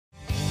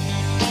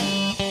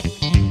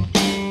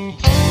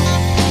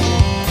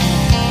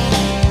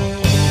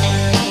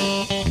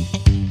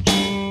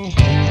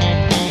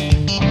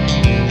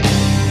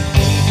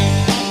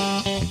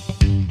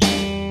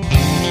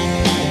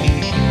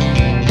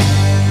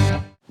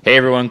Hey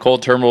everyone, Cole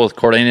Turnbull with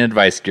Coeur d'Alene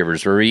Advice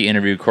Givers, where we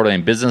interview Coeur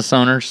d'Alene business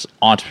owners,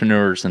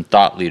 entrepreneurs, and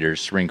thought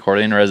leaders to bring Coeur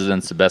d'Alene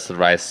residents the best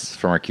advice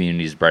from our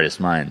community's brightest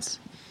minds.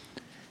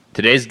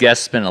 Today's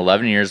guest spent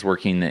 11 years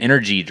working in the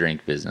energy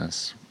drink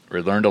business,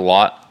 where he learned a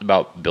lot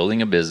about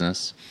building a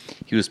business.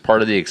 He was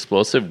part of the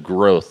explosive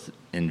growth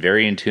and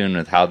very in tune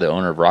with how the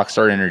owner of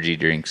Rockstar Energy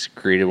Drinks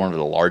created one of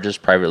the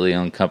largest privately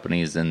owned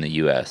companies in the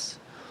U.S.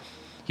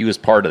 He was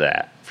part of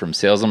that, from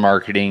sales and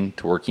marketing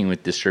to working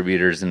with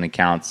distributors and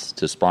accounts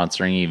to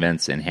sponsoring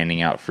events and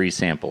handing out free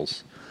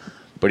samples.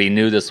 But he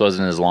knew this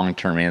wasn't his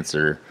long-term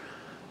answer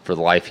for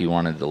the life he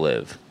wanted to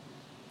live.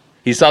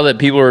 He saw that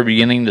people were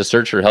beginning to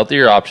search for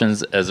healthier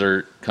options as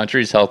our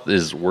country's health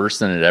is worse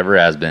than it ever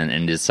has been,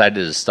 and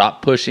decided to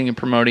stop pushing and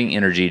promoting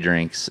energy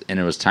drinks, and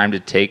it was time to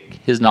take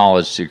his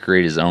knowledge to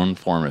create his own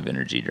form of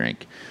energy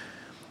drink.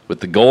 With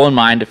the goal in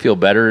mind to feel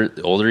better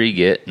the older you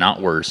get,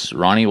 not worse,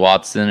 Ronnie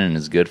Watson and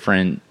his good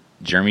friend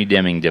Jeremy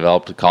Deming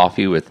developed a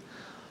coffee with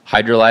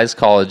hydrolyzed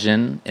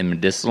collagen and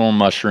medicinal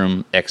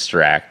mushroom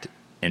extract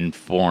and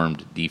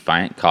formed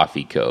Defiant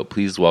Coffee Co.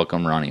 Please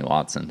welcome Ronnie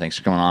Watson. Thanks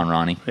for coming on,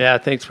 Ronnie. Yeah,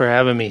 thanks for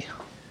having me.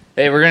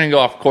 Hey, we're going to go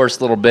off course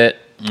a little bit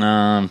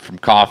from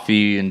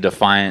coffee and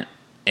Defiant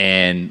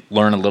and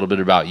learn a little bit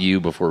about you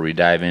before we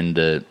dive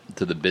into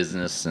the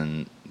business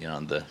and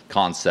the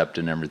concept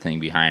and everything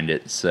behind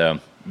it. So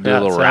do a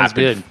little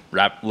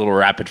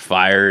rapid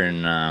fire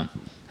and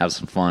have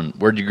some fun.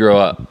 Where'd you grow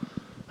up?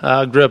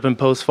 Grew up in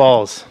Post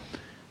Falls.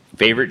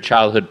 Favorite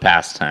childhood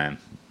pastime?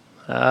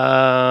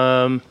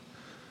 I'd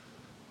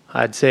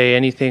say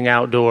anything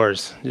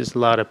outdoors. Just a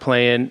lot of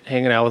playing,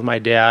 hanging out with my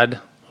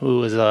dad, who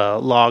was a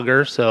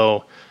logger,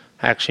 so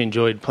I actually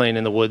enjoyed playing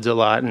in the woods a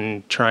lot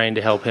and trying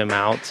to help him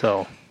out.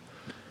 So,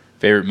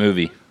 favorite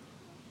movie?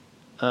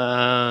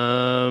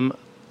 Sounds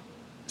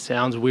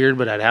weird,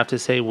 but I'd have to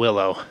say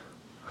Willow.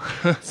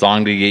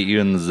 Song to get you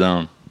in the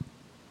zone?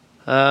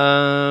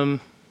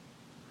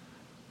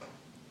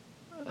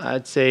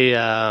 I'd say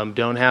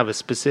don't have a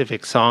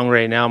specific song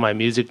right now. My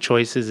music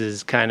choices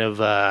is kind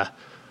of off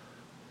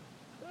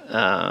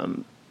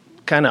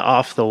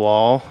the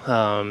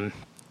wall.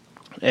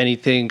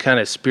 Anything kind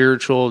of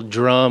spiritual,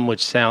 drum,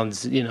 which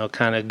sounds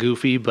kind of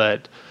goofy,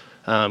 but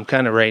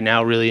kind of right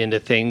now really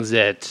into things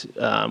that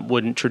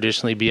wouldn't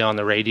traditionally be on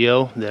the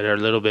radio, that are a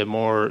little bit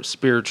more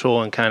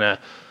spiritual and kind of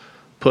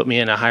put me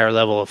in a higher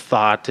level of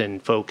thought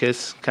and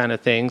focus kind of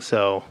thing.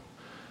 So,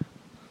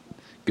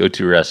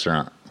 go-to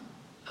restaurant?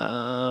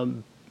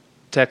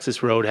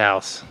 Texas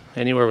Roadhouse.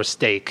 Anywhere with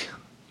steak.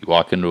 You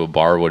walk into a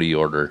bar, what do you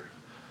order?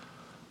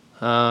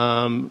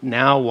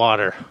 Now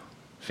water.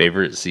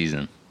 Favorite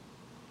season?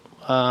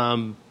 It's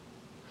a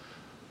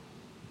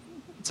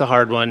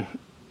hard one.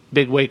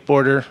 Big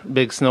wakeboarder,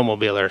 big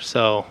snowmobiler,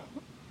 so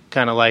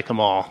kind of like them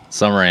all.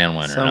 Summer and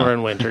winter. Summer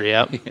and winter,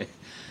 yep.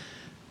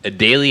 A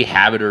daily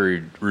habit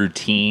or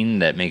routine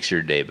that makes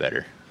your day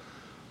better?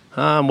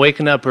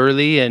 Waking up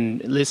early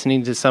and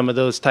listening to some of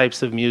those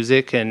types of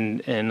music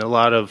and a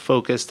lot of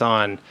focused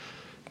on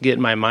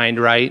getting my mind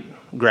right,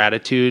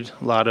 gratitude,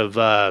 a lot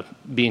of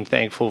being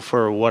thankful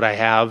for what I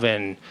have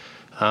and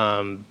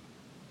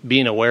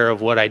being aware of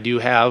what I do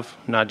have,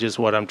 not just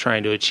what I'm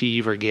trying to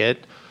achieve or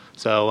get.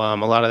 So a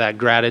lot of that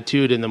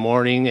gratitude in the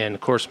morning and, of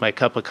course, my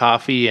cup of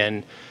coffee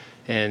and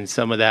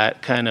some of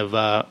that kind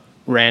of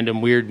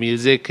random weird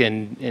music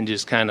and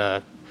just kind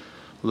of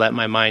let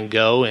my mind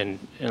go and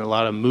a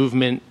lot of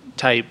movement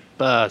type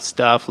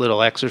stuff,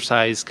 little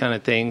exercise kind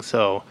of thing.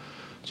 So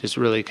just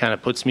really kind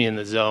of puts me in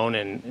the zone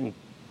and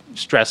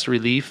stress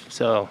relief.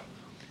 So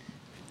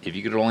if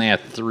you could only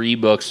have 3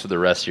 books for the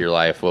rest of your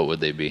life, what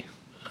would they be?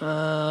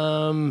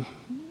 3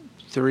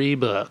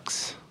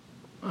 books.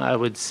 I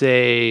would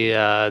say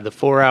The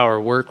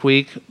 4-Hour Work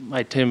Week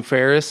by Tim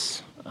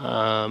Ferriss.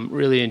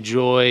 Really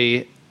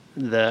enjoy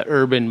The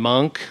Urban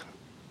Monk.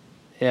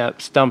 Yeah,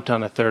 stumped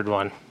on a third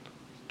one.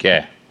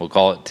 Okay, we'll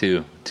call it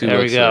 2. 2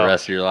 books for the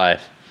rest of your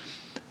life.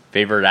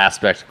 Favorite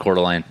aspect of Coeur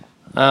d'Alene?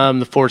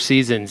 The Four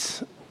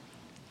Seasons.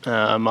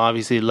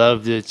 Obviously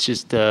loved it. It's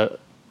just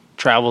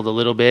traveled a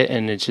little bit,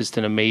 and it's just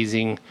an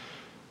amazing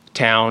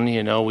town.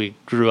 We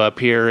grew up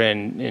here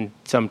and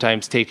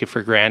sometimes take it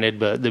for granted,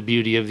 but the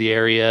beauty of the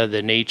area,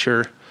 the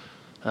nature,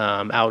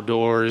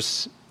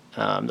 outdoors,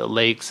 the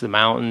lakes, the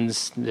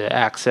mountains, the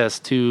access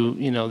to,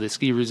 the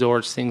ski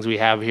resorts, things we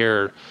have here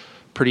are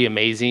pretty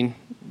amazing.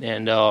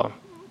 And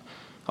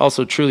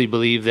also truly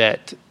believe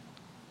that,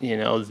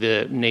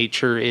 the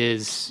nature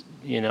is,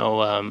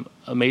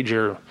 a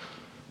major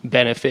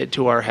benefit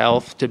to our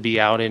health to be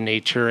out in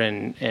nature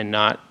and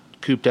not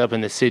cooped up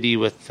in the city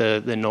with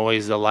the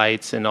noise, the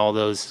lights, and all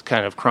those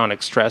kind of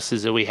chronic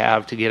stresses that we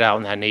have. To get out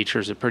in that nature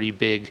is a pretty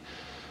big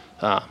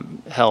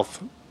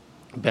health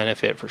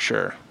benefit for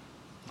sure.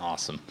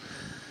 Awesome.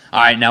 All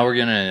right, now we're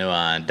going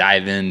to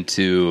dive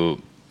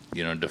into,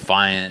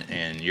 Defiant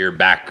and your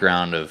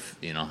background of,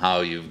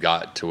 how you've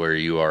got to where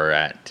you are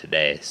at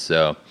today.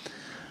 So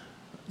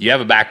you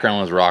have a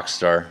background with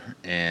Rockstar,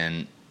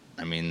 and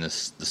I mean, the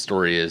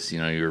story is,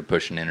 you were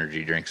pushing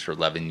energy drinks for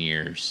 11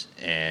 years,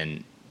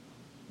 and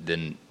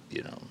then,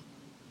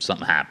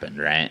 something happened,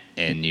 right?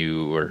 And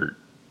you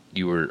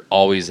were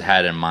always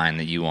had in mind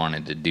that you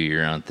wanted to do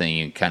your own thing.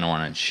 You kind of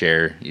want to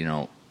share,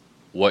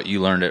 what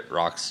you learned at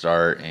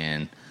Rockstar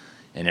and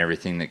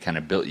everything that kind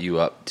of built you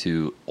up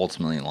to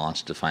ultimately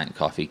launch Defiant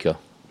Coffee Co.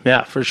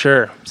 Yeah, for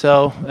sure.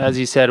 So, as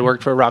you said,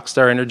 worked for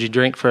Rockstar Energy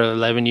Drink for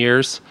 11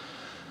 years.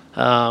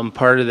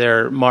 Part of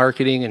their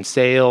marketing and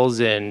sales,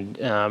 and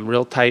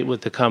real tight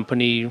with the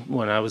company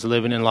when I was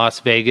living in Las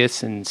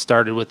Vegas, and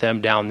started with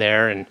them down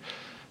there and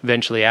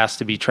eventually asked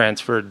to be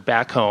transferred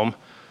back home.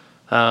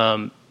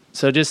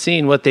 So just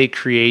seeing what they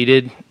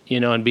created,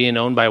 and being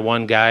owned by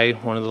one guy,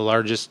 one of the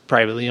largest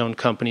privately owned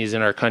companies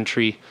in our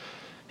country,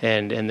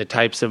 and the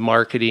types of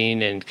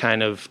marketing and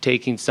kind of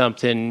taking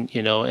something,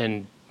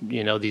 and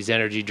these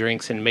energy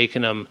drinks and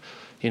making them,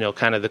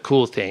 kind of the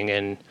cool thing.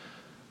 And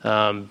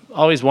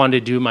always wanted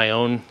to do my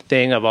own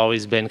thing. I've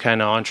always been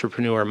kind of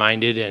entrepreneur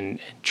minded and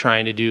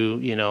trying to do,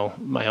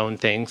 my own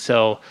thing.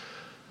 So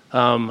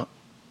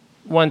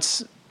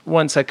once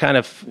I kind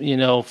of,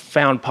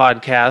 found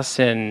podcasts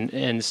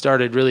and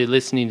started really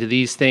listening to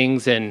these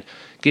things and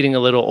getting a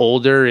little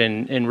older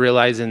and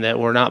realizing that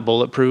we're not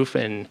bulletproof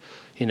and,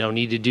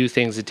 need to do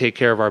things to take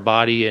care of our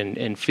body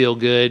and feel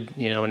good,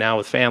 now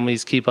with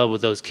families, keep up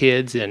with those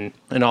kids and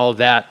all of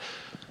that.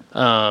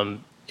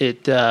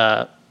 It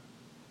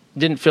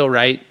didn't feel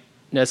right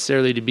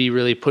necessarily to be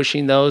really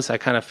pushing those. I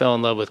kind of fell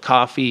in love with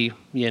coffee,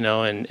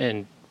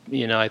 and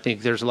I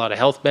think there's a lot of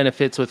health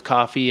benefits with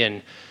coffee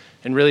and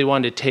really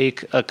wanted to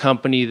take a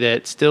company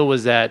that still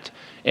was that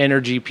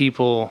energy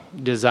people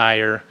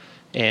desire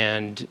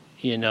and,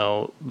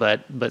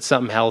 but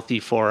something healthy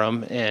for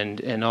them.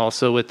 And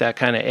also with that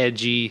kind of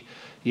edgy,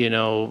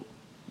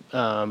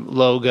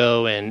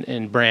 logo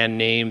and brand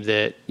name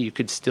that you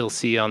could still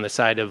see on the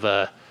side of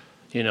a,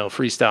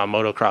 freestyle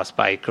motocross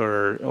bike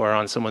or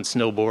on someone's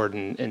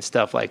snowboard and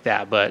stuff like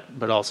that.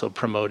 But also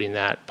promoting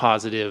that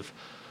positive,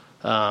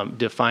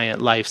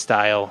 defiant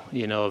lifestyle,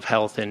 of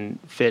health and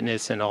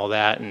fitness and all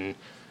that. And,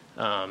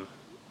 kind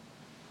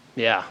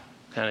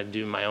of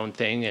do my own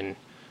thing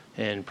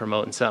and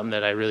promoting something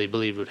that I really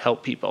believe would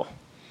help people.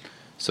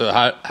 So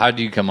how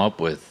do you come up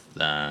with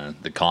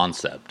the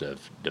concept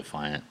of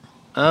Defiant?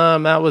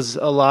 That was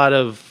a lot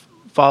of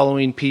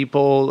following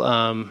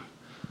people,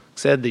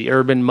 said the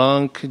Urban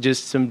Monk,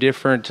 just some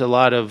different, a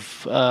lot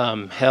of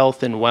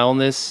health and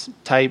wellness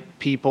type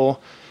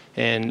people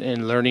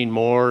and learning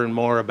more and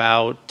more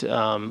about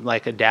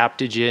like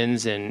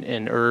adaptogens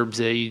and herbs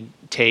that you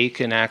take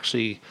and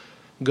actually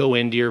go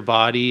into your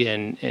body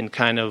and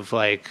kind of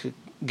like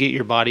get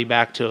your body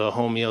back to a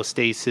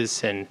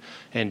homeostasis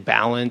and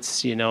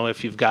balance.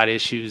 If you've got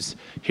issues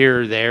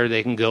here or there,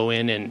 they can go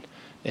in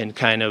and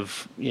kind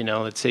of,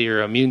 let's say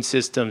your immune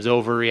system's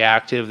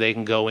overreactive, they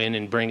can go in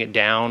and bring it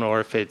down, or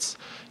if it's,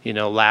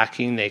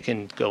 lacking, they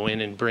can go in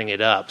and bring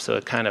it up. So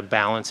it kind of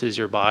balances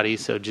your body.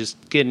 So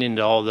just getting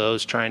into all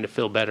those, trying to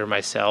feel better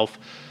myself,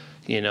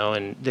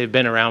 and they've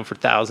been around for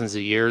thousands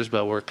of years,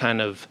 but we're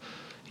kind of,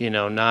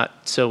 not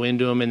so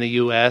into them in the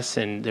U.S.,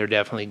 and they're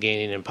definitely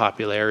gaining in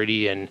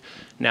popularity. And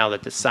now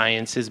that the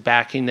science is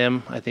backing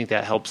them, I think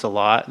that helps a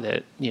lot,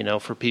 that,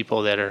 for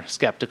people that are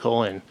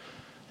skeptical and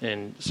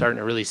starting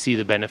to really see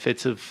the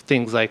benefits of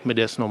things like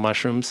medicinal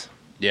mushrooms.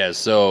 Yeah,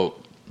 so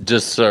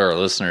just so our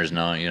listeners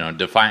know,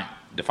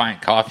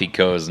 Defiant Coffee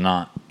Co. is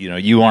not,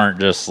 you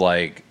aren't just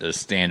like a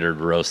standard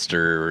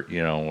roaster,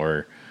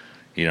 where,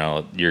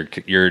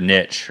 you're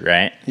niche,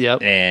 right?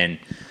 Yep. And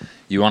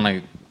you want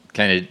to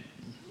kind of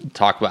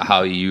talk about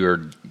how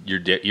your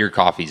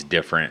coffee's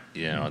different,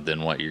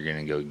 than what you're going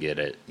to go get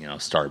at,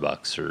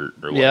 Starbucks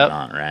or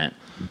whatnot, right?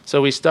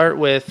 So we start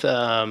with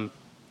an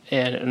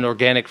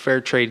organic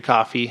fair trade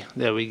coffee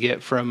that we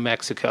get from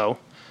Mexico.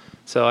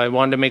 So I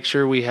wanted to make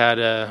sure we had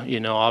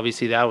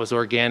obviously that was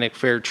organic,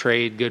 fair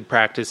trade, good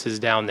practices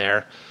down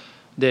there.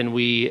 Then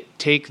we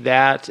take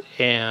that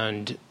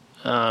and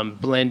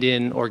blend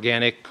in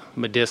organic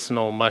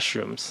medicinal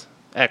mushrooms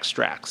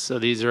extracts. So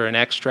these are an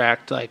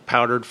extract like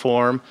powdered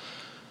form.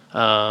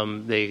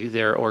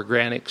 They're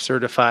organic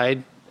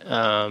certified,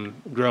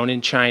 grown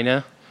in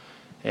China,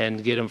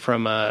 and get them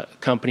from a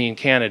company in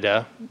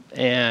Canada.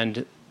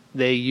 And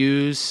they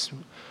use,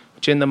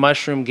 which in the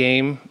mushroom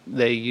game,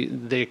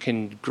 they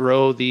can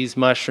grow these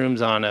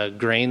mushrooms on a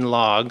grain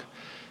log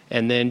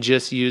and then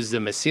just use the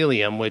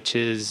mycelium, which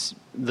is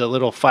the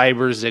little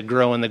fibers that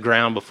grow in the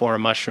ground before a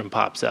mushroom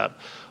pops up.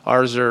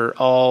 Ours are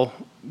all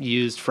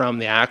used from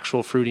the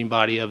actual fruiting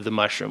body of the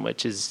mushroom,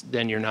 which is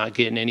then you're not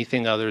getting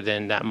anything other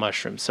than that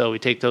mushroom. So we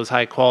take those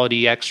high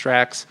quality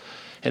extracts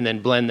and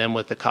then blend them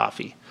with the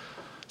coffee.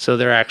 So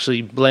they're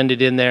actually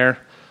blended in there.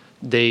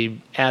 They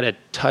add a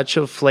touch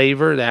of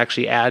flavor. They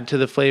actually add to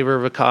the flavor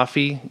of a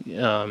coffee.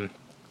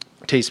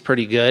 Tastes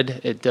pretty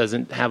good. It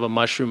doesn't have a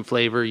mushroom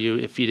flavor.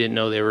 If you didn't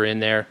know they were in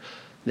there,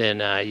 then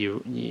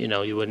you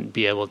wouldn't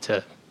be able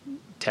to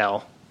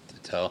tell.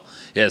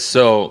 Yeah.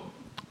 So,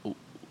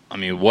 I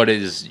mean, what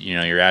is,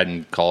 you're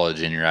adding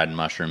collagen, you're adding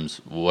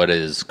mushrooms. What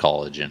is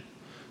collagen?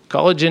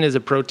 Collagen is a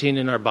protein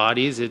in our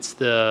bodies. It's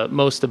the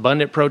most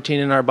abundant protein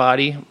in our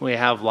body. We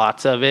have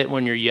lots of it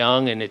when you're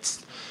young, and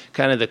it's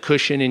kind of the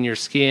cushion in your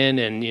skin,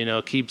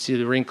 and keeps you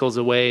the wrinkles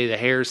away, the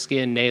hair,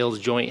 skin, nails,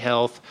 joint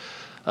health.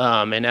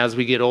 And as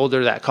we get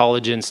older, that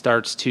collagen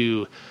starts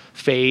to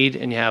fade,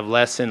 and you have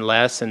less and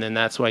less, and then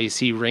that's why you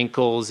see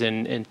wrinkles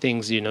and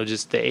things,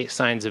 just the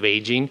signs of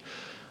aging.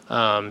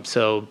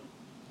 So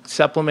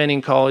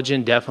supplementing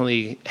collagen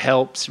definitely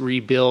helps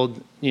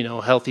rebuild,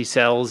 healthy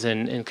cells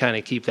and kind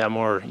of keep that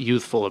more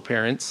youthful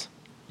appearance.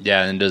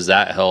 Yeah, and does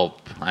that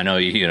help? I know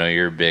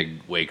you're a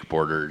big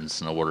wakeboarder and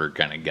snowboarder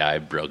kind of guy,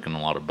 broken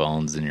a lot of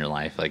bones in your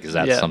life. Like, is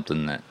that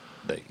something that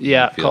you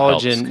feel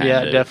collagen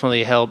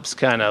definitely helps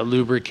kind of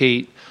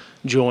lubricate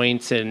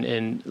joints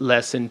and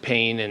lessen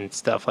pain and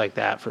stuff like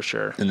that for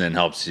sure. And then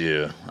helps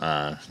you,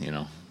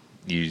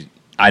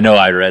 I know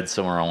I read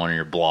somewhere on one of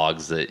your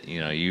blogs that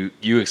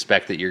you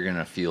expect that you're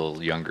gonna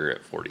feel younger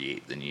at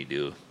 48 than you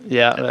do.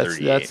 Yeah,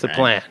 that's the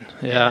plan.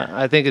 Yeah,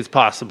 I think it's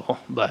possible,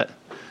 but.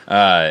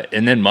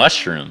 And then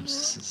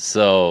mushrooms.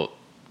 So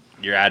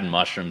you're adding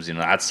mushrooms.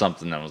 That's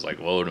something that was like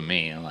whoa to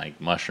me. Like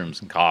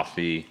mushrooms and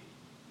coffee.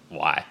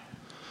 Why?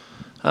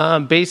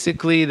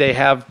 Basically,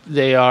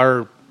 they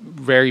are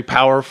very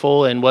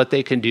powerful in what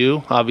they can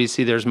do.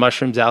 Obviously, there's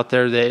mushrooms out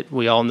there that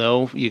we all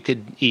know you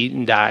could eat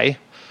and die.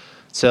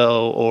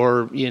 So,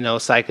 or,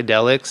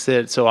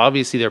 psychedelics so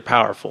obviously they're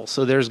powerful.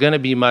 So there's going to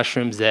be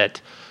mushrooms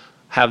that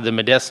have the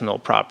medicinal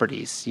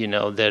properties,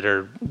 that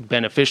are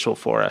beneficial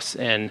for us.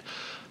 And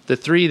the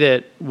three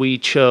that we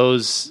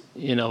chose,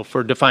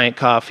 for Defiant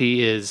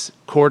Coffee is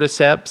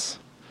cordyceps,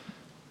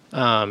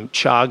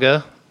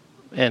 chaga,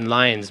 and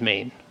lion's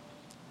mane.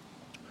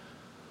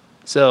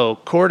 So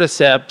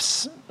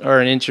cordyceps are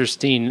an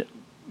interesting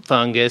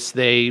fungus.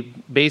 They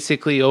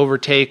basically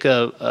overtake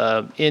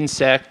a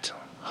insect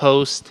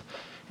host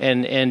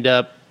and end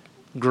up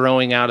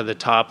growing out of the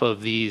top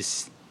of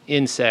these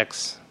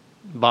insects'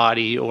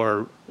 body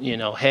or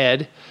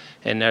head,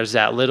 and there's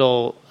that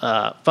little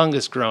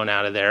fungus grown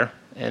out of there,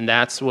 and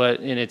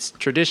it's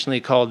traditionally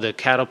called the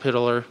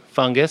caterpillar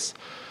fungus,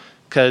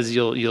 because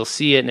you'll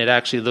see it and it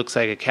actually looks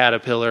like a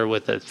caterpillar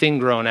with a thing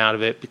growing out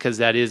of it, because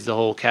that is the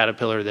whole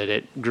caterpillar that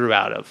it grew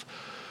out of.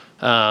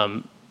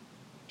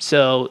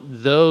 So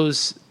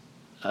those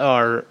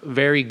are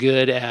very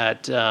good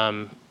at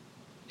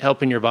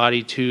helping your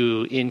body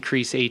to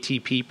increase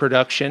ATP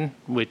production,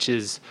 which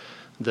is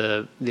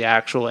the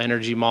actual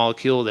energy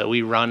molecule that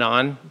we run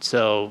on.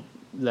 So,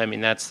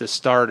 that's the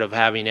start of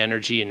having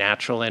energy, and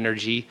natural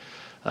energy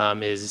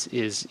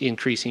is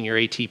increasing your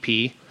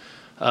ATP.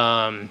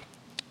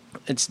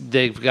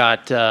 They've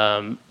got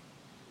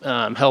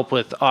help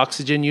with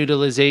oxygen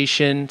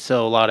utilization.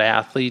 So a lot of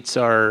athletes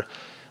are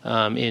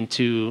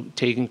into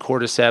taking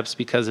cordyceps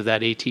because of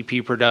that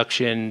ATP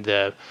production.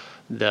 The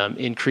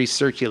increased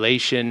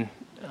circulation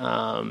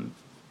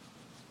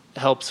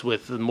helps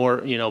with more,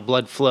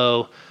 blood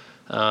flow,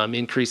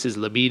 increases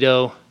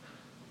libido.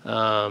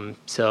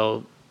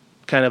 So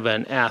kind of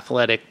an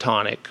athletic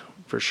tonic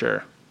for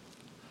sure.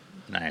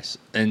 Nice.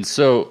 And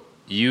so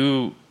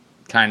you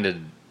kind of,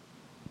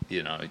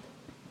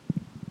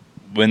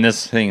 when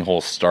this thing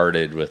whole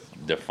started with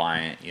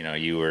Defiant,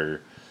 you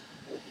were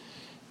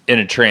in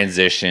a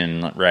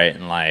transition right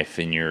in life,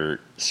 and you're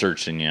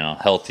searching,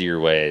 healthier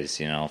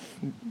ways,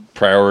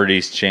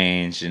 priorities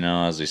change,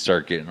 as we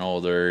start getting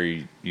older,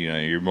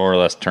 you're more or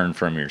less turned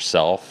from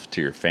yourself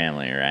to your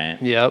family, right?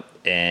 Yep.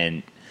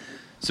 And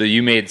so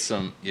you made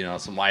some,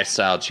 some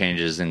lifestyle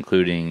changes,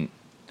 including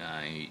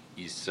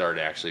you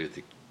started actually with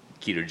the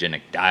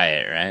ketogenic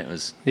diet, right? It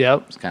was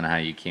kind of how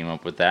you came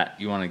up with that.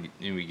 You want to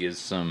maybe give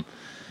some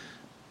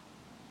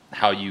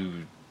how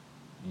you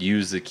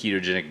use the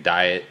ketogenic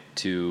diet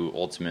to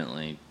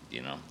ultimately,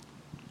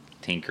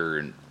 tinker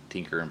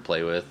and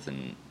play with,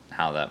 and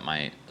how that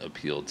might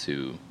appeal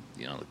to,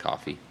 the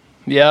coffee.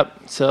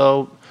 Yep.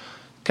 So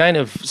kind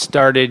of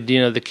started,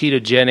 the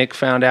ketogenic,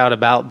 found out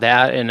about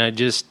that, and I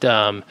just,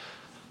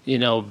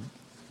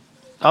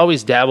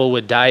 always dabble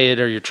with diet,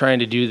 or you're trying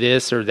to do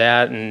this or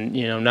that, and,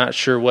 not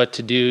sure what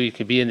to do. You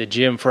could be in the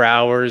gym for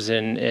hours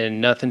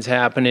and nothing's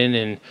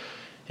happening.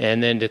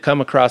 And then to come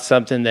across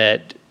something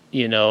that,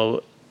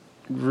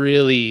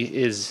 really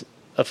is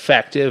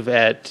effective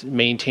at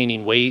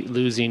maintaining weight,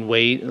 losing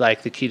weight,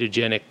 like the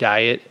ketogenic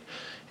diet.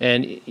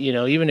 And,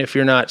 even if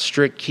you're not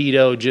strict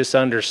keto, just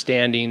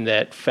understanding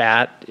that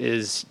fat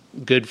is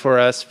good for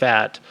us,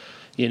 fat,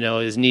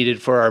 is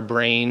needed for our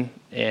brain.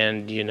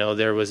 And,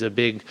 there was a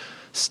big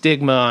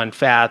stigma on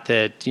fat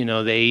that, the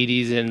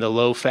 80s and the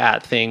low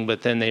fat thing,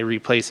 but then they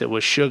replace it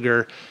with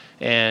sugar.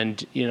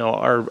 And,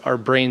 our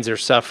brains are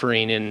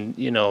suffering,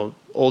 and,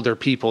 older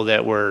people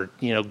that were,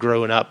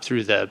 growing up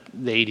through the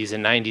 80s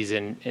and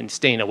 90s and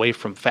staying away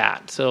from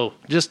fat. So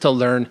just to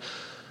learn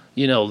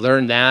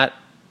that.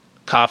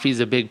 Coffee is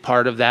a big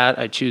part of that.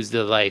 I choose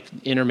the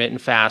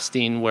intermittent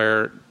fasting,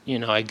 where,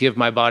 I give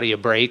my body a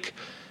break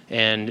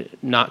and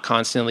not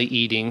constantly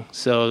eating.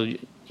 So, you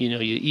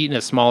eat in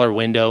a smaller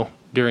window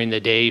during the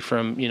day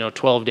from,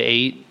 12 to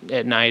 8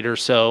 at night or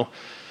so.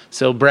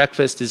 So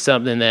breakfast is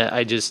something that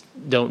I just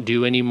don't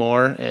do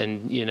anymore.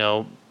 And,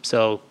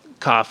 so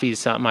coffee is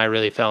something I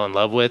really fell in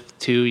love with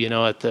too,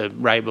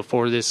 right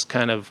before this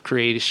kind of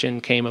creation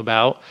came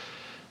about.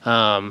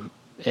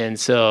 And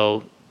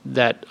so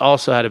that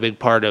also had a big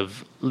part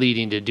of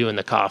leading to doing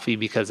the coffee,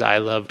 because I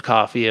loved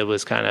coffee. It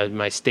was kind of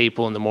my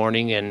staple in the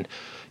morning, and,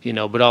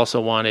 but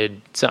also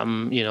wanted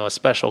something, a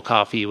special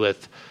coffee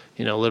with,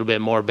 a little bit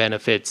more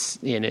benefits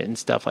in it and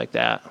stuff like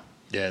that.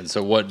 Yeah. And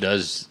so what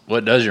does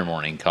your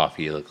morning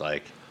coffee look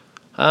like?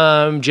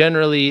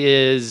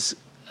 Generally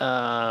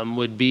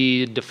would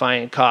be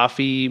Defiant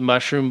Coffee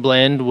mushroom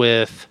blend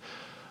with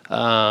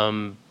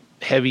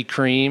heavy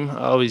cream. I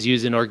always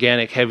use an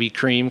organic heavy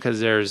cream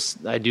because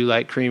I do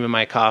like cream in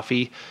my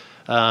coffee.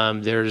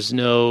 There's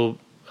no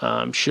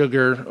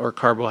sugar or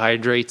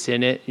carbohydrates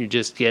in it. You're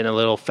just getting a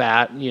little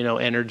fat,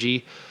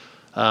 energy.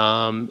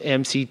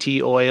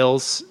 MCT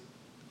oils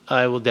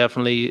I will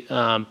definitely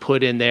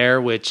put in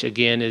there, which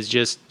again is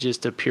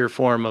just a pure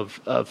form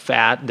of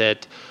fat.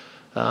 That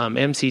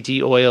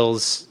MCT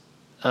oils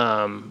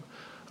are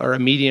a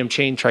medium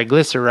chain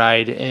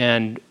triglyceride,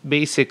 and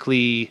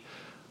basically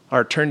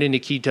are turned into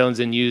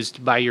ketones and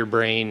used by your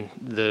brain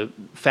the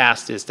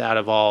fastest out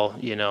of all,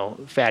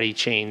 fatty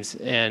chains.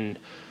 And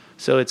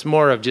so it's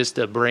more of just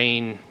a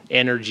brain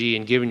energy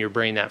and giving your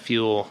brain that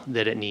fuel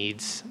that it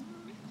needs.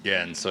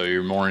 Yeah. And so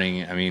your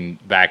morning,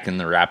 back in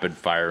the rapid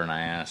fire, and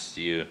I asked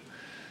you,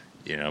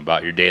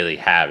 about your daily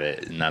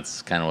habit, and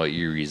that's kind of what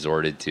you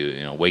resorted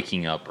to,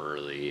 waking up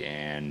early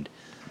and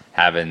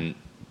having,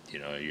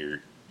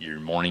 your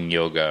morning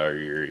yoga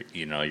or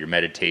your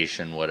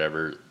meditation,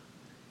 whatever.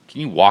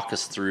 Can you walk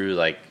us through,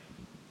 like,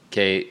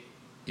 okay,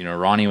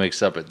 Ronnie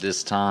wakes up at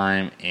this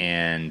time,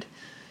 and,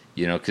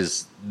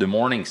 because the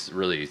morning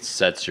really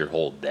sets your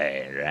whole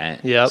day,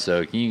 right? Yep.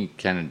 So can you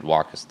kind of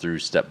walk us through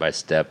step by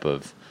step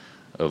of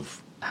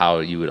how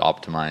you would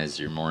optimize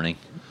your morning?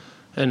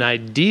 An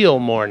ideal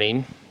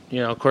morning,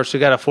 of course, we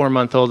got a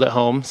 4-month-old at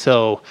home,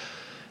 so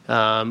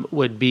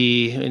would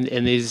be,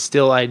 and these are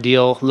still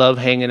ideal, love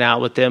hanging out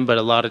with them, but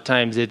a lot of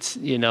times it's,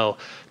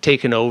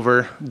 taking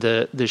over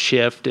the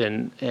shift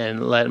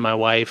and letting my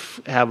wife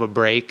have a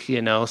break,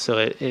 so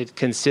it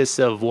consists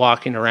of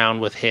walking around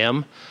with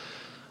him,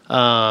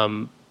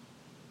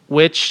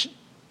 which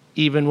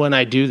even when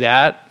I do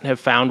that, have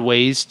found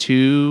ways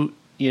to,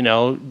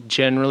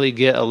 generally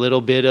get a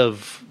little bit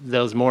of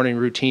those morning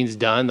routines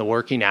done, the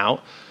working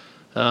out.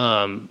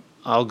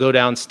 I'll go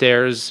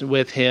downstairs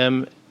with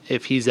him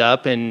if he's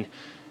up and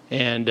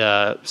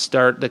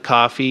start the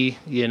coffee,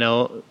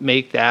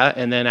 make that,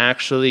 and then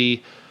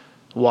actually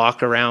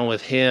walk around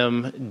with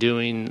him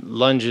doing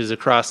lunges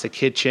across the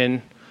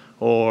kitchen.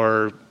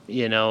 Or,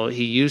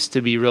 he used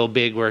to be real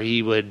big where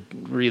he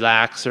would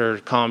relax or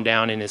calm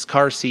down in his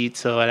car seat.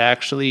 So I'd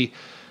actually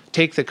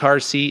take the car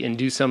seat and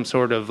do some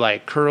sort of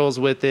like curls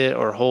with it,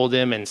 or hold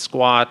him in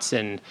squats,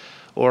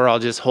 or I'll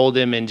just hold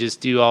him and just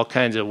do all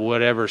kinds of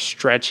whatever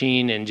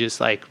stretching and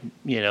just like,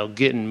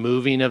 getting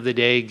moving of the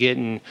day,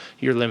 getting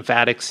your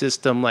lymphatic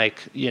system like,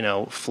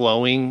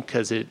 flowing,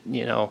 because it,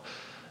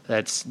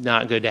 that's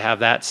not good to have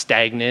that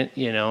stagnant,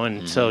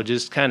 and so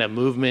just kind of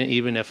movement.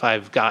 Even if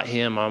I've got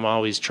him, I'm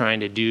always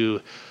trying to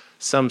do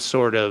some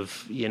sort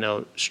of,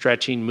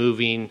 stretching,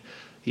 moving,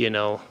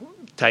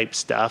 type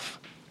stuff.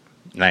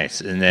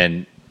 Nice. And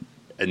then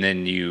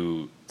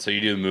you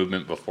do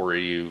movement before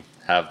you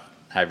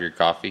have your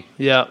coffee?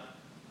 Yeah.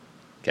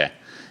 Okay.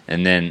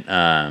 And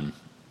then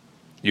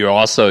you're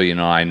also,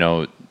 I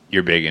know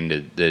you're big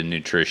into the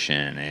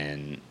nutrition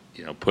and,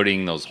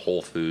 putting those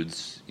whole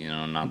foods,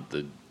 not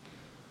the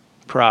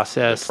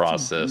processed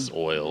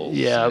oils,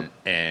 yeah,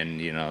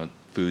 and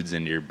foods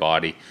into your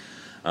body.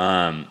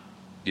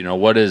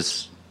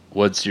 What's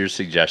your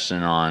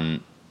suggestion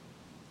on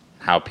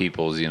how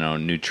people's,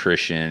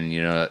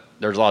 nutrition,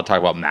 there's a lot of talk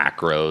about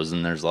macros,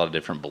 and there's a lot of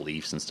different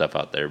beliefs and stuff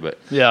out there. But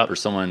yeah, for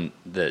someone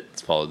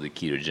that's followed the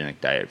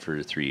ketogenic diet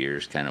for 3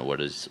 years, kind of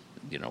what is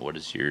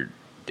your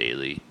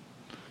daily?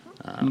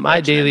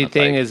 My daily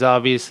thing is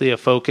obviously a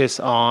focus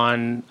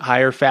on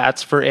higher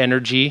fats for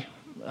energy.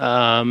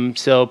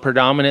 So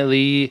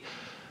predominantly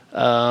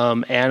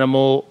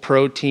animal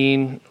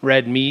protein,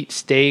 red meat,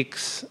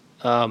 steaks,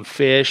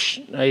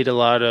 fish. I eat a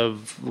lot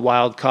of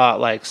wild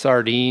caught like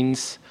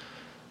sardines.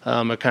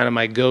 Are kind of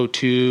my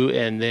go-to,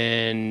 and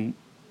then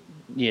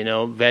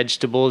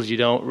vegetables.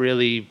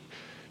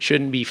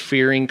 Shouldn't be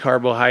fearing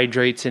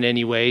carbohydrates in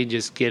any way.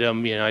 Just get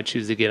them. I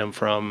choose to get them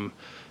from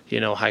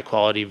high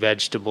quality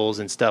vegetables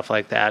and stuff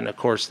like that. And of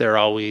course, they're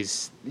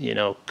always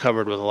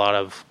covered with a lot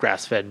of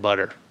grass-fed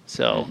butter.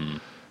 So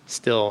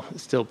still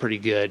pretty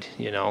good.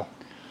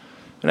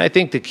 And I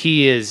think the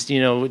key is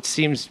it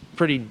seems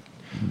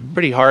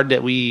pretty hard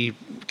that we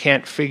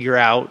can't figure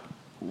out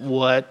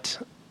what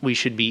we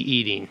should be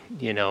eating,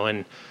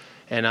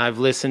 and I've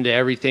listened to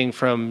everything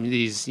from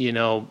these,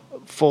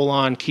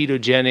 full-on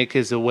ketogenic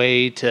is a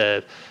way,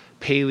 to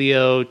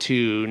paleo,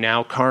 to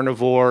now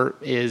carnivore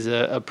is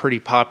a pretty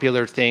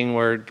popular thing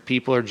where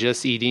people are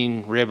just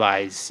eating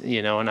ribeyes,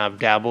 and I've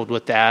dabbled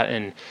with that,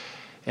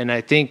 and I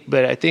think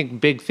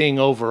big thing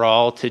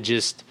overall to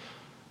just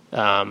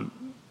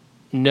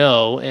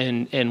know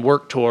and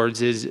work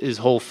towards is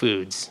whole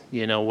foods.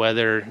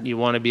 Whether you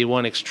want to be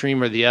one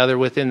extreme or the other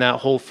within that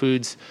whole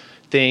foods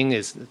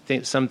thing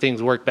some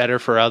things work better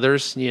for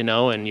others,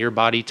 and your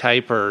body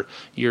type or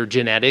your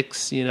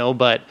genetics,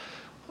 but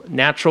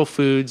natural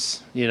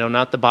foods,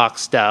 not the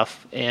box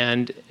stuff,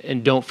 and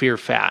don't fear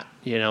fat.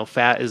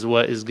 Fat is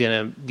what is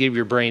going to give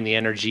your brain the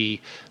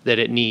energy that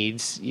it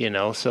needs,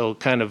 so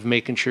kind of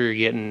making sure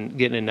you're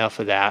getting enough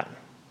of that.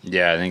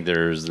 Yeah, I think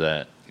there's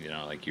that,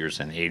 like you were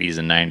saying, 80s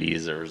and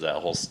 90s, there was that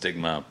whole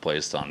stigma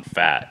placed on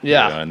fat.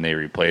 Yeah. And they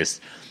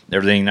replaced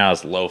everything now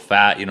is low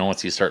fat.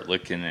 Once you start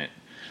looking at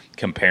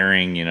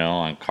comparing,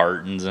 on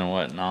cartons and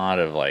whatnot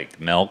of like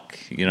milk,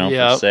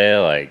 per se,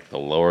 like the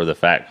lower the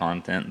fat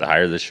content, the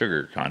higher the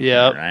sugar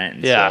content, right?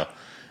 And yeah. So,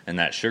 and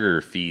that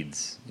sugar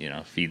feeds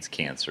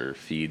cancer,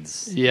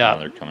 feeds, yeah.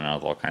 They're coming out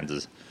with all kinds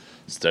of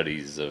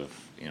studies of,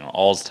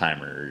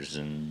 Alzheimer's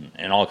and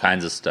all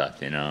kinds of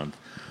stuff,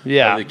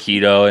 Yeah. The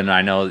keto, and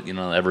I know,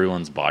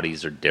 everyone's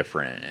bodies are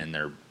different and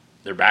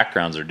their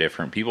backgrounds are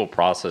different. People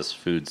process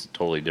foods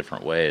totally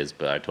different ways,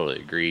 but I totally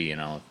agree,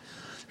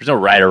 there's no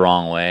right or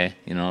wrong way,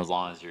 as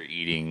long as you're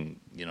eating,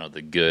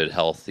 the good,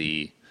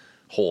 healthy,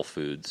 whole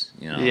foods,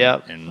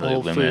 and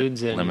really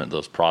limit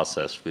those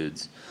processed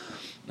foods.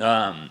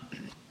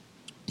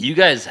 You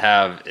guys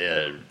have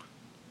a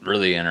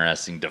really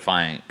interesting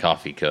Defiant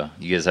Coffee Co.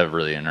 You guys have a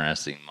really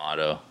interesting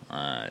motto,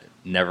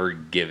 never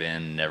give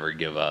in, never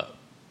give up.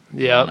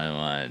 Yeah. You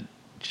want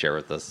to share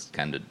with us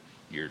kind of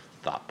your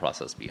thought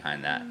process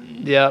behind that?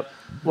 Yeah.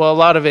 Well, a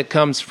lot of it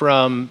comes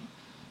from,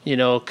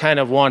 kind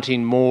of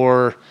wanting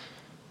more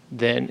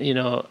than,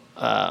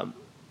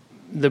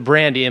 the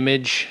brand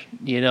image,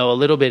 a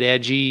little bit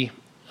edgy,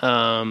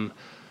 want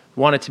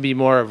it to be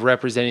more of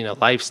representing a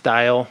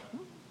lifestyle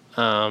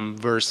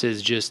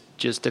versus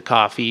just a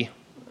coffee.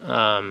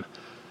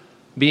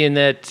 Being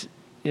that,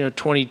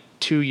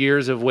 22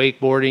 years of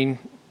wakeboarding,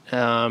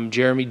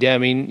 Jeremy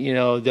Deming,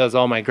 does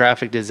all my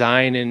graphic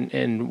design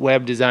and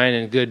web design,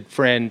 and a good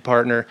friend,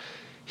 partner.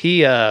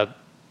 He, racing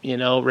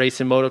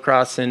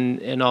motocross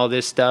and all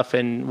this stuff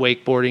and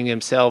wakeboarding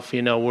himself,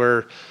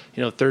 we're,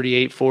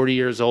 38, 40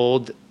 years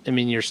old. I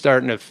mean, you're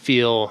starting to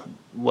feel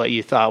what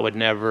you thought would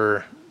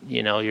never,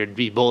 you'd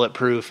be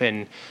bulletproof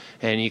and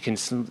you can,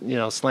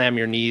 slam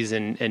your knees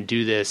and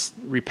do this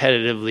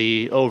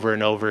repetitively over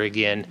and over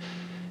again.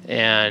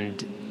 And,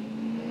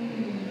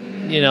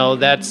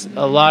 that's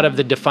a lot of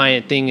the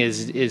Defiant thing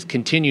is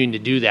continuing to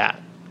do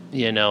that,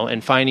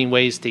 and finding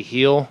ways to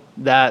heal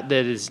that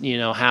is,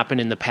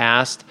 happened in the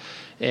past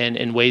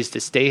and ways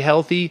to stay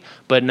healthy,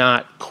 but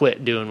not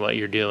quit doing what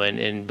you're doing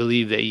and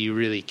believe that you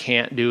really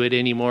can't do it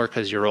anymore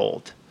because you're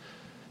old.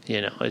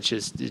 It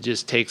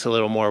just takes a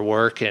little more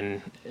work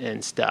and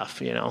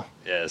stuff,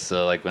 Yeah,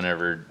 so like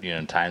whenever,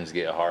 times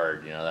get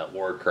hard, that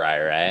war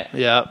cry, right?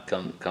 Yeah.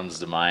 Comes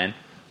to mind.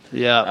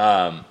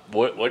 Yeah.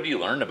 What do you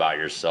learn about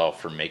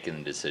yourself from making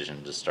the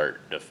decision to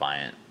start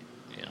Defiant,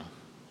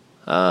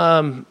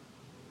 I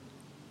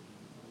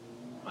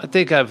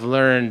think I've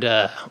learned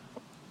a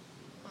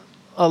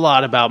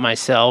lot about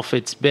myself.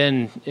 It's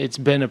been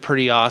a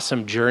pretty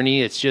awesome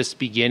journey. It's just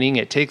beginning.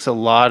 It takes a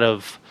lot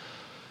of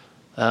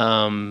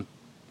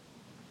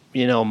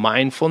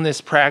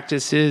mindfulness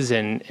practices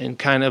and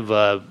kind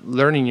of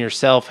learning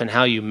yourself and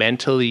how you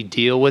mentally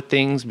deal with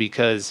things,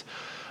 because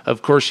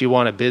of course you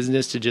want a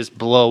business to just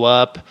blow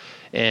up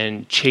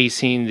and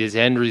chasing these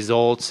end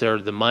results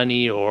or the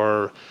money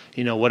or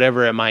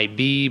whatever it might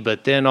be,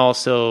 but then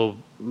also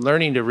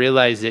learning to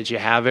realize that you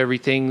have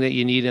everything that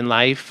you need in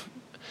life,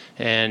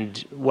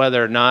 and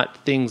whether or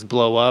not things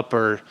blow up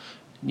or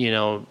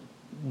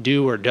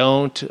do or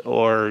don't,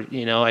 or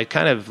I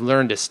kind of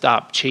learned to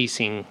stop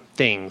chasing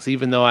things.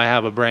 Even though I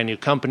have a brand new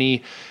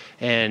company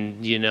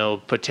and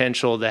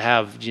potential to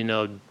have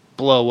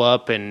blow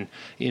up and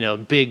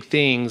big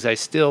things, I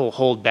still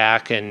hold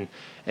back and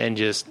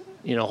just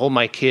hold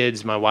my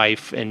kids, my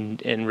wife,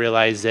 and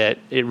realize that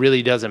it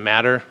really doesn't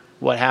matter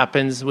what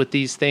happens with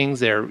these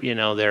things. They're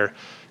they're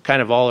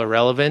kind of all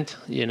irrelevant,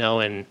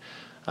 and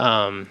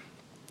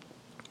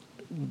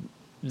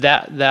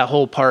that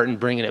whole part in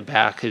bringing it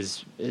back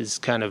has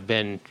kind of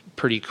been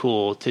pretty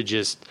cool to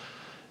just.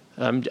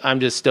 I'm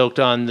just stoked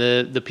on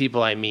the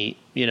people I meet,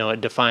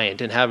 at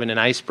Defiant, and having an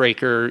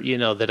icebreaker,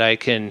 that I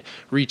can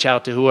reach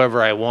out to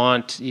whoever I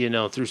want,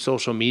 through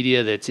social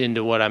media that's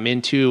into what I'm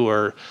into,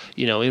 or,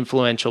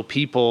 influential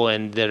people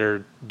and that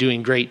are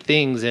doing great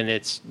things. And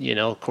it's,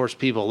 of course,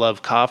 people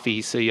love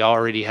coffee. So you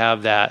already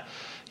have that,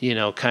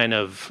 kind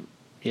of,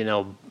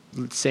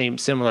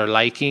 similar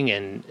liking.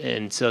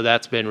 And so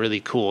that's been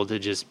really cool to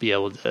just be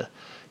able to,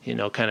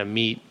 kind of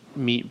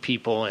meet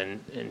people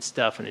and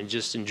stuff and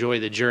just enjoy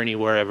the journey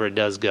wherever it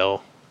does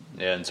go.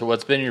 Yeah. And so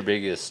what's been your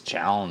biggest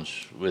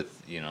challenge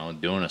with,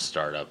 doing a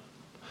startup?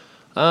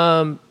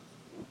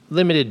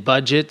 Limited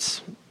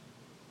budgets.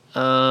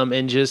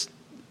 And just,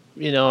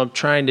 I'm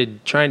trying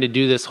to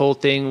do this whole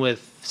thing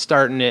with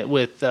starting it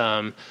with,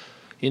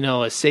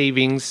 a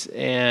savings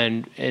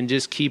and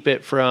just keep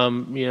it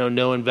from,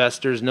 no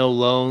investors, no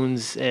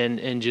loans,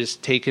 and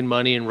just taking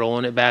money and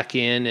rolling it back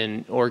in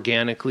and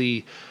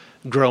organically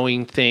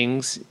growing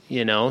things,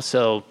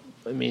 So,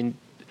 I mean,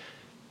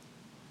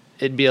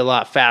 it'd be a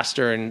lot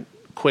faster and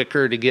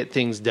quicker to get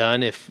things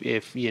done if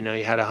you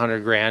had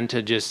 $100,000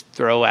 to just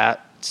throw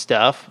at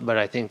stuff. But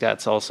I think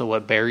that's also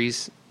what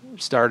buries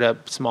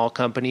startup small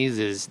companies,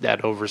 is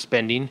that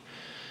overspending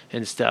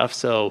and stuff.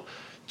 So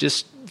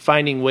just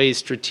finding ways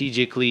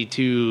strategically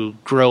to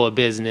grow a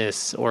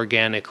business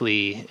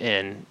organically,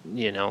 and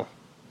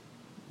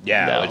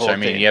Yeah, which I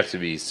mean, thing. you have to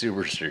be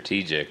super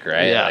strategic,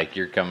 right? Yeah. Like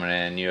you're coming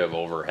in, you have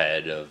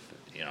overhead of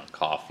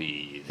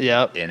coffee,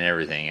 Yep. and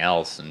everything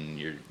else, and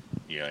you're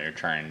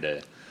trying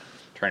to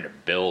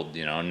build,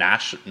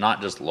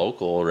 not just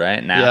local,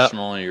 right?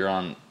 National. You're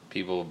on,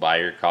 people buy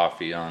your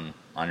coffee on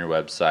your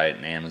website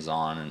and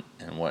Amazon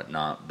and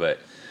whatnot. But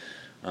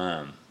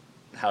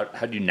how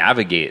do you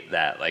navigate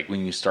that? Like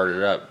when you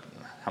started up,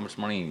 how much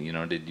money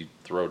did you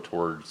throw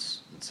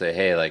towards, say,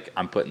 hey, like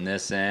I'm putting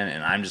this in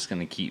and I'm just going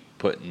to keep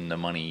putting the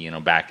money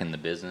back in the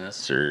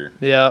business? Or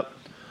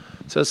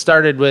So it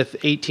started with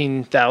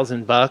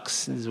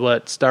 $18,000 is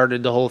what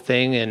started the whole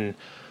thing, and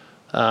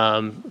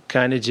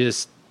kind of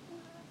just,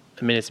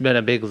 I mean, it's been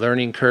a big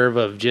learning curve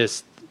of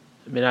just,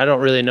 I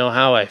don't really know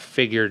how I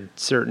figured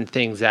certain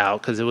things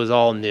out because it was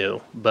all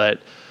new.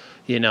 But,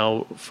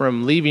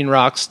 from leaving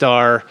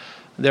Rockstar,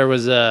 there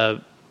was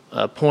a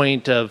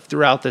point of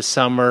throughout the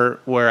summer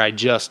where I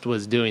just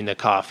was doing the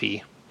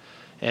coffee,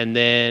 and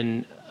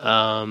then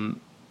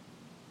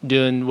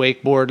doing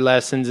wakeboard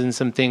lessons and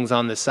some things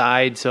on the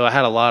side. So I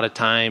had a lot of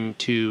time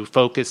to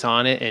focus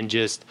on it, and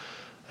just,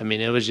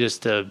 it was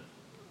just a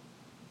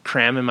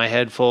cramming my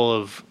head full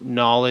of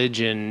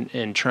knowledge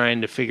and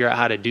trying to figure out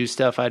how to do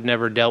stuff. I'd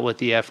never dealt with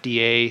the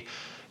FDA,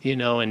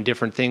 and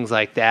different things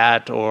like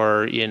that,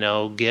 or,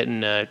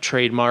 getting a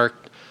trademark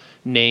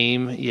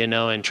name,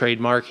 and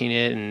trademarking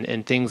it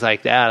and things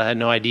like that. I had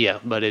no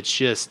idea, but it's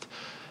just,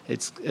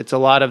 it's a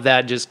lot of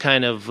that, just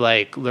kind of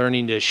like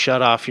learning to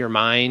shut off your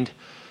mind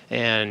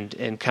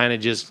and kind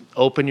of just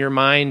open your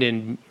mind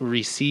and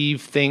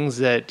receive things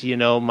that,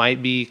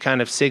 might be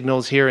kind of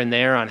signals here and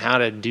there on how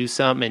to do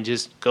something, and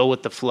just go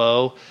with the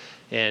flow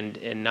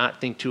and not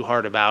think too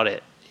hard about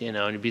it, and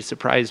you'd be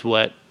surprised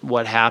what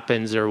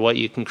happens or what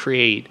you can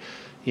create,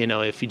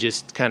 if you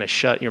just kind of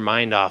shut your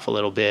mind off a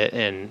little bit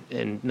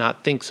and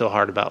not think so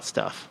hard about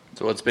stuff.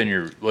 So what's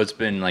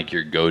been like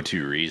your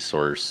go-to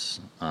resource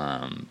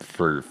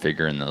for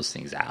figuring those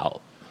things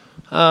out?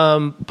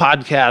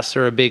 Podcasts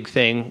are a big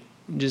thing.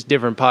 Just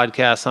different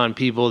podcasts on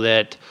people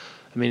that,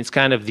 it's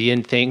kind of the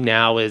in thing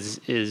now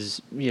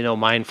is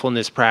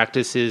mindfulness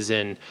practices,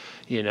 and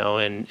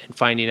and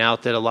finding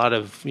out that a lot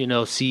of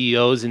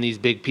CEOs and these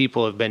big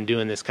people have been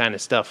doing this kind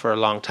of stuff for a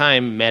long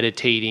time,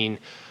 meditating,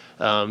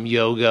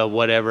 yoga,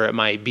 whatever it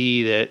might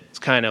be, that's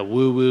kind of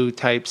woo-woo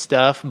type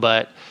stuff,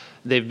 but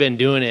they've been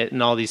doing it,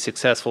 and all these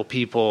successful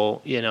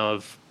people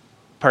have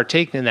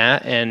partaken in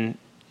that, and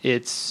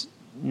it's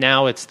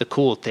the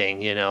cool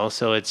thing,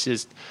 so it's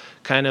just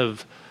kind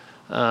of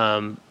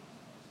a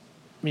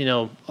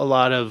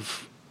lot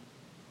of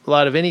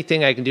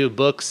anything I can do.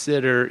 Books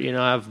that are,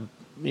 I've,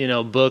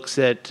 books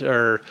that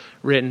are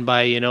written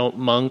by,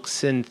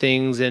 monks and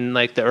things. And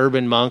like the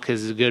Urban Monk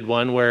is a good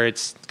one, where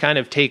it's kind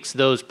of takes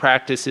those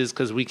practices,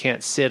 because we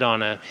can't sit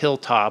on a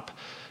hilltop,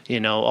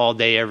 all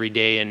day, every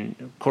day. And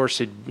of course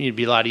it'd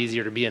be a lot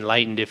easier to be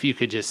enlightened if you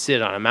could just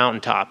sit on a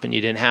mountaintop and you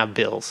didn't have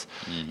bills,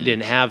 you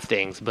didn't have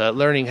things. But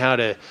learning how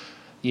to,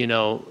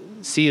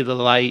 see the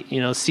light,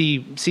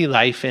 see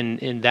life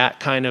in that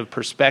kind of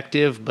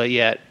perspective, but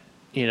yet,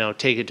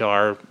 take it to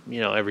our,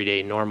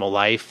 everyday normal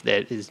life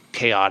that is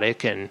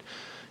chaotic and,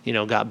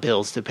 got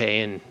bills to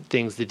pay and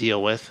things to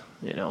deal with,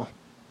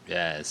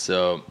 Yeah.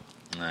 So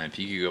if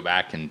you could go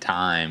back in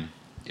time,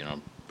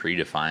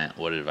 predefine it,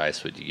 what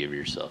advice would you give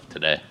yourself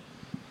today?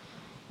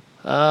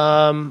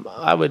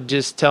 I would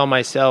just tell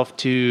myself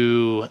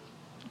to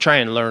try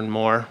and learn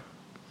more.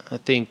 I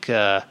think,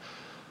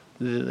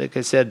 like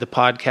I said, the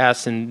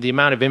podcasts and the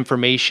amount of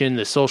information,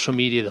 the social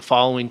media, the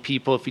following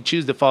people, if you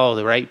choose to follow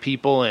the right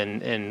people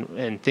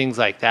and things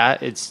like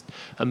that, it's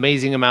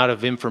amazing amount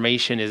of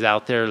information is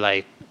out there,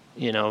 like,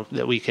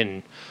 that we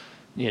can,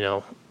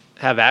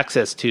 have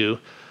access to.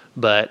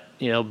 But,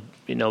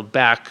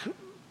 back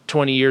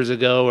 20 years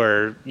ago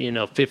or,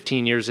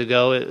 15 years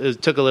ago,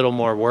 it took a little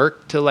more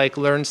work to like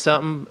learn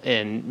something,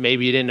 and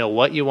maybe you didn't know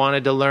what you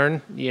wanted to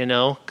learn,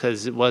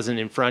 because it wasn't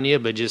in front of you,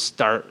 but just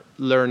start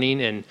learning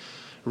and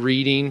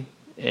reading,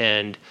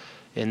 and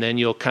then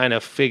you'll kind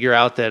of figure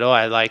out that,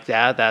 I like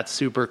that, that's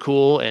super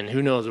cool, and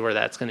who knows where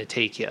that's going to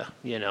take you,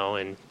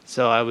 and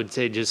so I would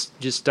say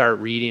just start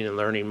reading and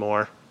learning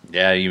more.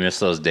 Yeah, you miss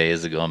those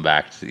days of going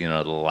back to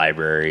the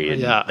library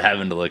and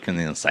having to look in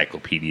the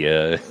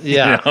encyclopedia,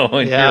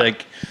 and you're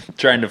like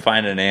trying to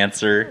find an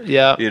answer,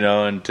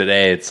 and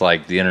today it's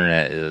like the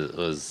internet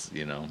was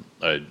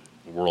a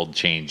world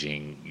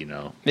changing,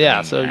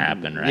 thing so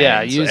happen,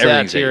 right? use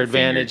that to your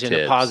advantage in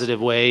a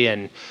positive way,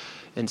 and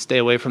stay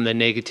away from the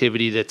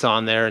negativity that's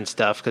on there and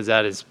stuff, because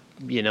that is,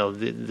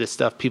 the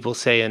stuff people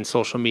say in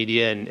social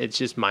media, and it's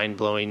just mind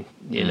blowing,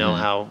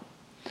 how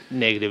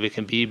negative it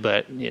can be,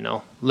 but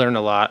learn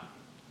a lot.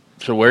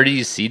 So where do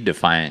you see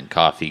Defiant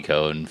Coffee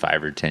Co. in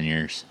 5 or 10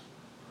 years?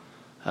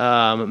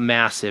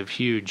 Massive,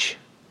 huge,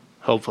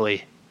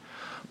 hopefully.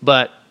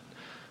 But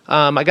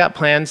I got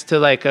plans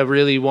to I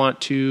really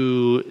want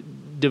to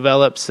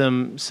develop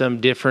some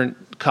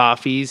different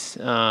coffees.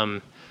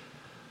 Of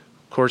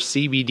course,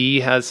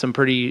 CBD has some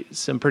pretty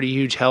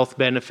huge health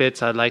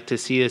benefits. I'd like to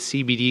see a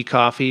CBD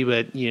coffee,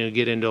 but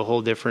get into a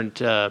whole different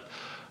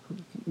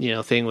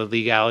thing with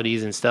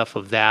legalities and stuff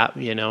of that,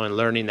 and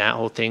learning that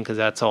whole thing, because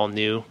that's all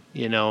new,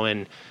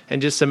 and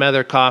just some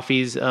other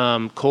coffees.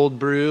 Cold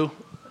brew.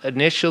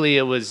 Initially,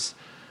 it was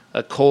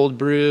a cold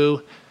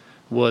brew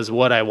was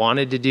what I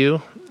wanted to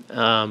do,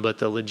 but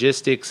the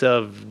logistics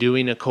of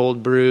doing a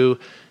cold brew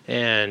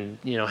and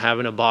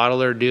having a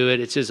bottler do it,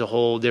 it's just a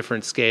whole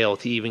different scale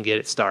to even get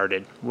it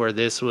started. Where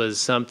this was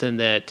something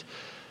that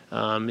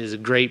is a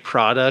great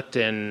product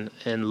and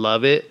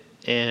love it,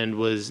 and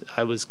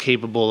I was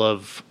capable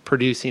of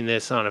producing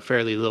this on a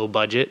fairly low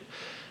budget.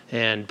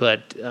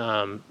 But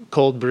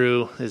cold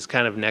brew is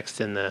kind of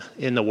next in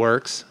the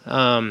works.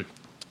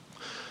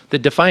 The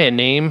Defiant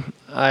name,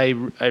 I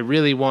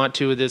really want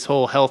to, with this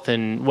whole health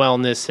and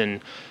wellness and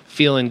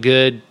feeling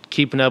good,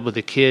 keeping up with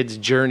the kids'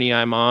 journey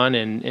I'm on,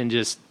 and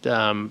just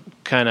kind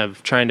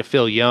of trying to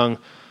feel young.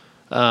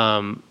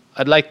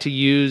 I'd like to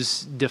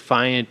use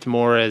Defiant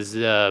more as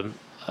a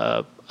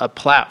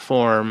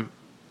platform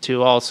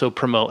to also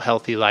promote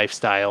healthy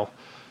lifestyle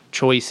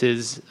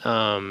choices,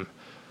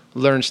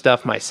 learn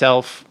stuff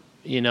myself,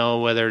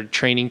 whether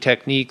training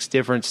techniques,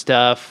 different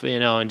stuff,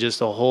 and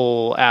just a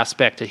whole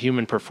aspect of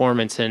human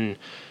performance, and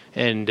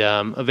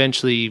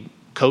eventually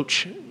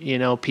coach,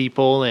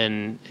 people,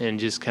 and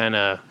just kind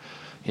of,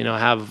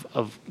 have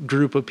a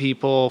group of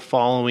people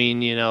following,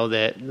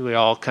 that we're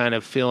all kind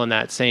of feeling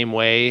that same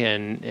way,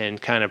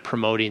 and kind of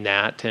promoting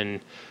that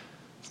and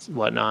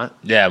whatnot.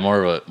 Yeah,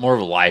 more of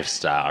a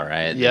lifestyle,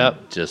 right? Yep.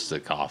 Than just the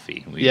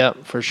coffee.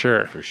 Yep, for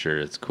sure. For sure,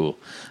 it's cool.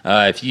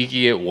 If you could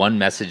get one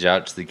message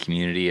out to the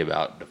community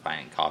about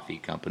Defiant Coffee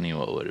Company,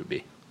 what would it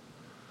be?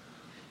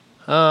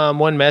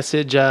 One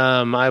message,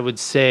 I would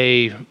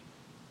say,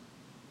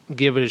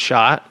 give it a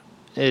shot.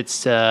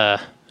 It's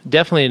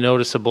definitely a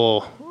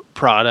noticeable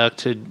product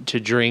to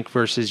drink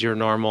versus your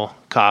normal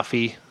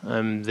coffee.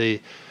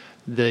 The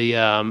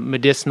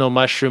medicinal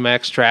mushroom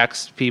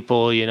extracts,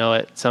 people,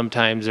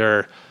 sometimes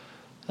are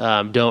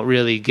don't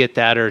really get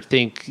that or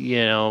think,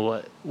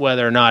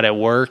 whether or not it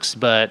works,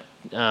 but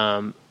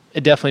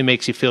it definitely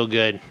makes you feel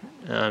good.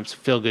 It's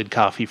feel good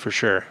coffee for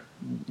sure.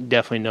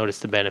 Definitely notice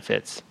the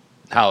benefits.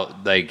 How,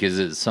 is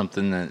it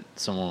something that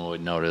someone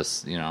would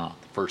notice,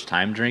 first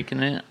time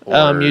drinking it?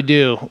 Or? You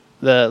do.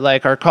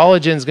 Our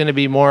collagen is going to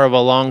be more of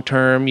a long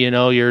term,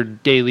 your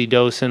daily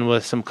dosing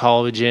with some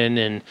collagen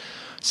and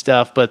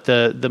stuff, but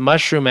the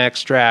mushroom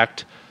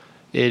extract,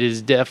 it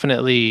is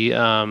definitely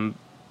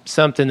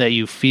something that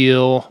you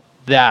feel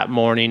that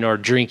morning or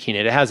drinking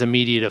it. It has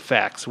immediate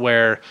effects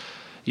where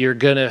you're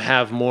going to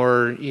have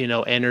more,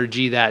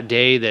 energy that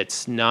day.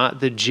 That's not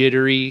the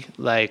jittery,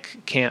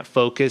 can't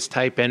focus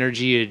type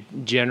energy you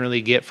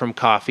generally get from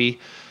coffee.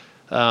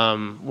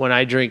 When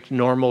I drink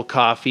normal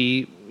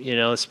coffee,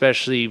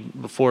 especially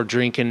before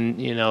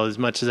drinking, as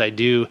much as I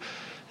do,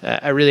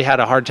 I really had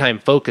a hard time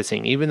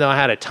focusing, even though I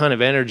had a ton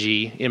of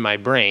energy in my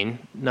brain,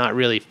 not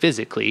really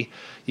physically.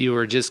 You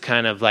were just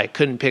kind of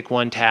couldn't pick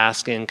one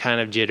task and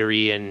kind of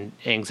jittery and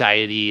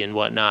anxiety and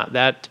whatnot.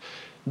 That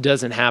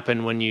doesn't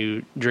happen when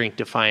you drink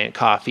Defiant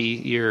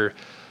coffee.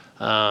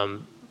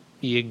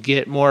 You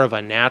get more of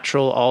a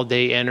natural all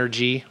day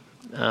energy.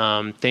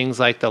 Things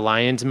like the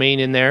lion's mane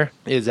in there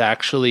is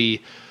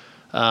actually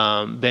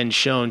been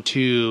shown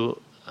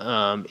to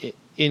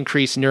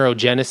increase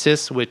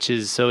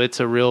neurogenesis, it's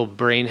a real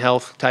brain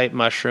health type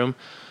mushroom.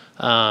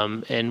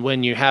 And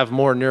when you have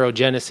more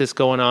neurogenesis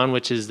going on,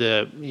 which is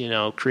the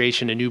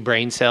creation of new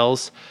brain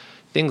cells,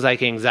 things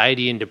like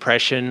anxiety and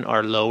depression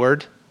are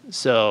lowered.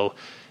 So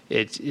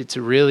it's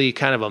really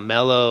kind of a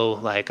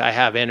mellow, I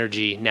have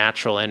energy,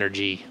 natural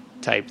energy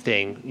type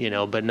thing,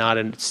 but not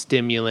a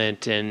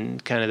stimulant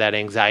and kind of that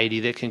anxiety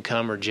that can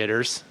come or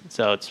jitters.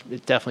 So it's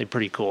definitely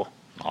pretty cool.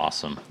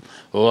 Awesome.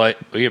 Well,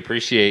 we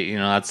appreciate,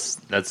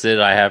 that's it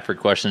I have for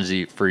questions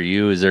for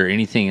you. Is there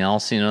anything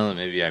else, that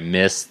maybe I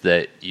missed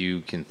that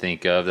you can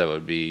think of that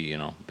would be,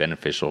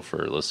 beneficial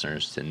for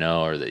listeners to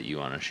know or that you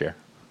want to share?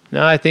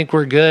 No, I think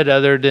we're good.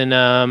 Other than,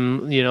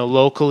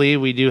 locally,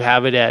 we do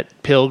have it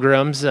at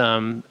Pilgrims. It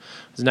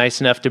was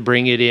nice enough to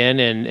bring it in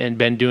and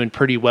been doing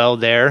pretty well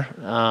there.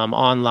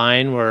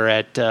 Online, we're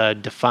at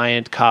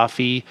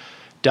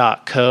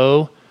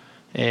defiantcoffee.co.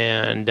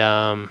 And,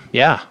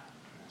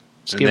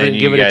 just give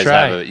it a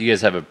try. You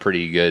guys have a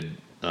pretty good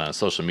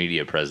social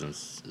media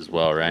presence as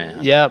well, right?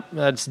 Yep,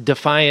 that's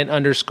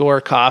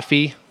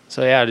Defiant_coffee.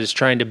 So, just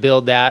trying to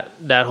build that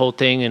whole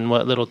thing in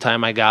what little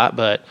time I got.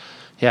 But,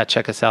 yeah,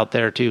 check us out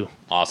there too.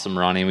 Awesome,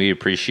 Ronnie. We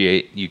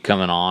appreciate you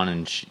coming on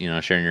and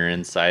sharing your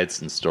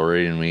insights and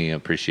story, and we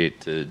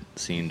appreciate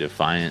seeing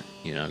Defiant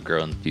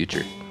grow in the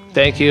future.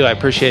 Thank you. I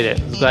appreciate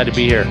it. Glad to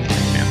be here.